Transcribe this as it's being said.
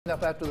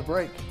Up after the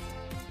break.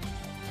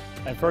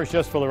 And first,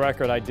 just for the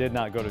record, I did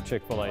not go to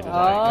Chick-fil-A today.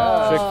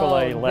 Oh,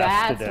 Chick-fil-A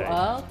left today.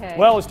 Okay.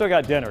 Well, we still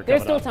got dinner coming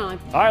There's still up. time.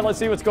 All right, let's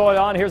see what's going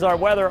on. Here's our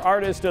weather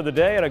artist of the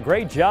day, and a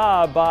great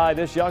job by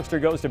this youngster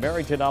goes to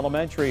Marrington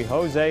Elementary,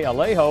 Jose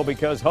Alejo,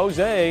 because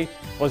Jose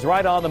was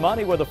right on the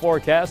money with the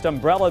forecast.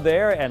 Umbrella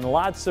there and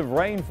lots of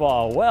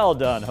rainfall. Well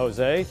done,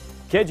 Jose.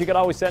 Kids, you can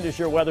always send us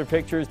your weather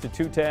pictures to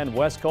 210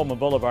 West Coleman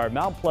Boulevard,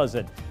 Mount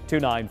Pleasant,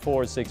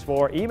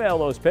 29464. Email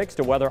those pics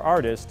to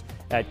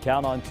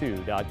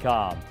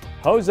weatherartist@counton2.com.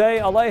 Jose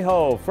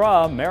Alejo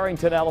from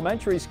Marrington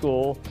Elementary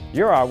School,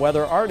 you're our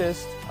weather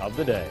artist of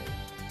the day.